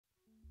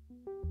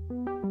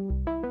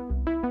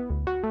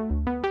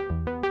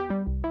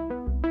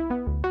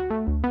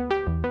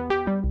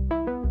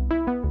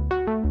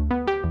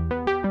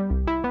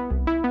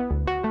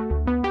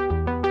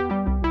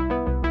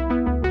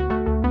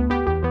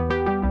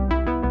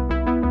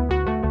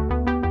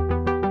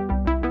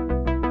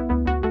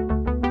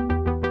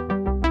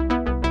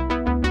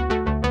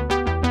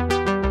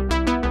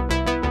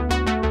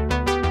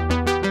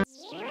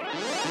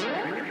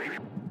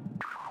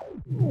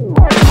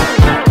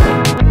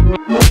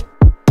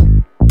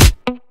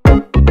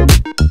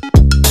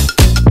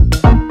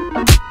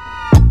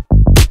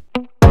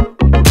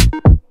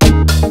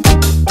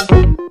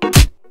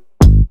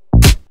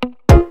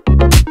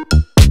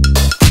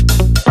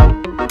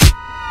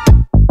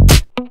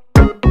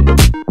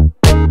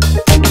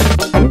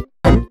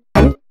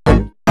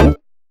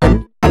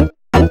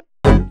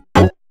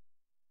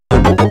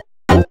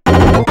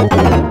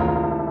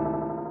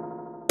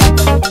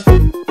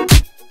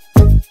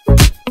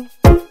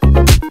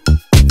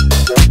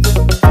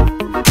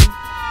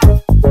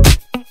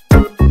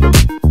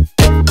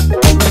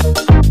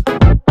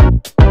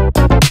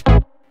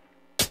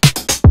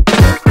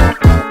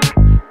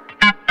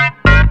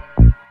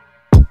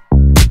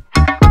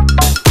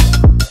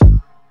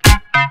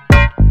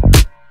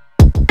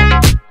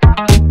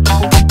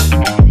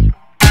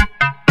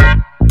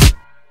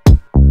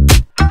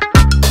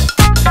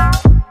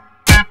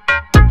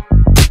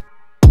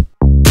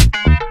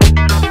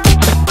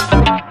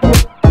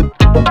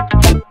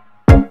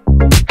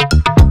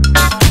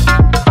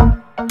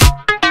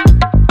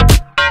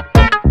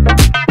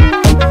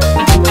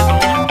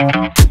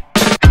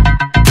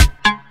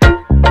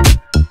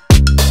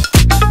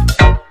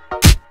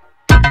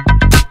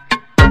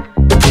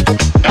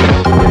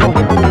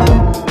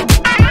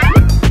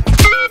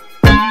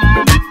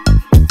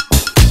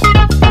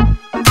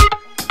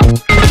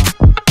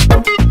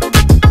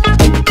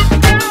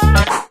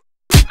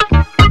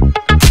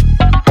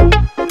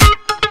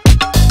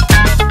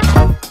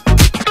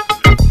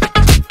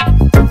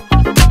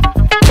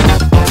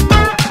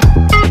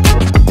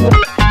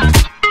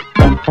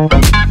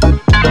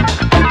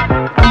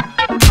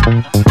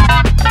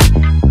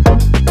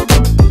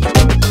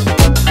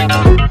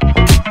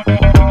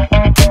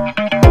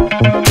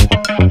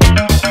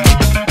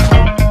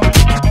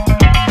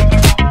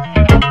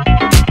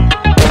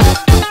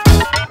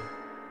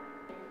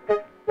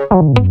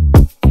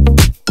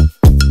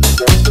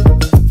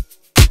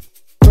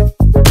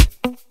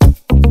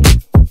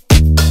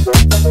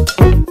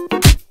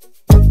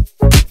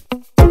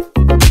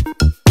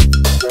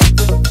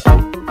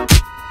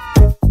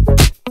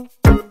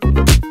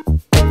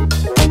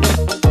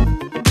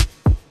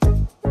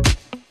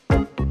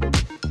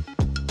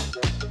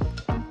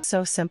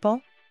So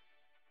simple?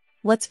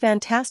 What's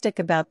fantastic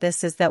about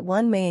this is that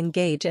one may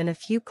engage in a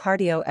few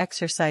cardio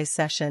exercise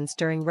sessions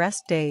during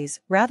rest days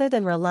rather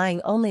than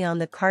relying only on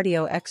the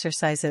cardio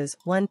exercises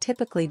one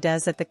typically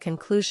does at the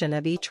conclusion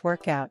of each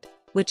workout,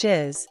 which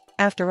is,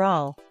 after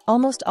all,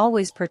 almost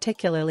always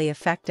particularly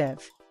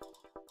effective.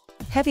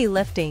 Heavy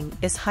lifting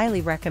is highly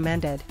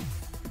recommended.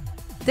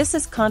 This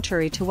is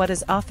contrary to what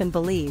is often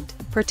believed,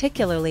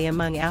 particularly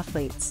among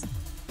athletes.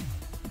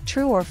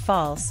 True or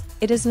false,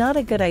 it is not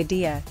a good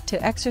idea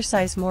to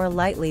exercise more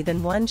lightly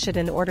than one should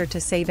in order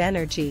to save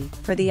energy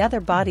for the other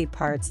body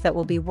parts that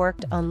will be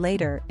worked on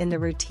later in the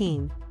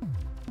routine.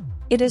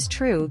 It is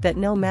true that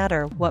no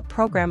matter what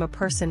program a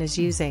person is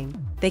using,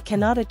 they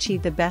cannot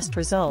achieve the best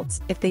results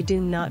if they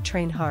do not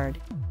train hard.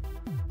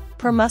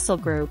 Per muscle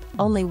group,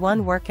 only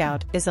one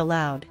workout is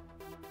allowed.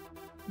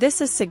 This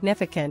is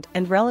significant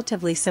and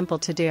relatively simple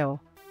to do.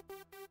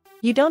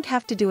 You don't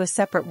have to do a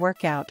separate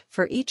workout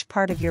for each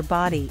part of your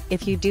body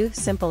if you do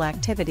simple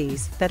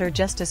activities that are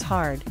just as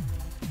hard.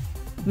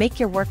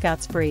 Make your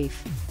workouts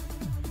brief.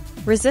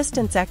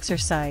 Resistance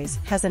exercise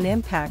has an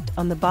impact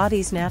on the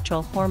body's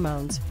natural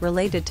hormones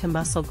related to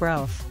muscle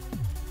growth.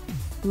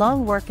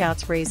 Long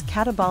workouts raise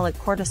catabolic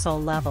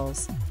cortisol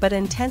levels, but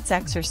intense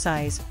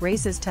exercise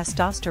raises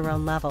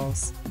testosterone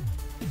levels.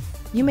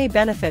 You may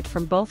benefit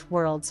from both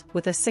worlds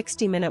with a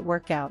 60-minute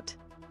workout.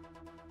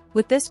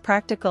 With this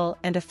practical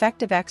and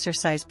effective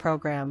exercise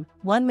program,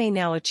 one may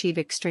now achieve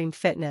extreme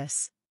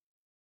fitness.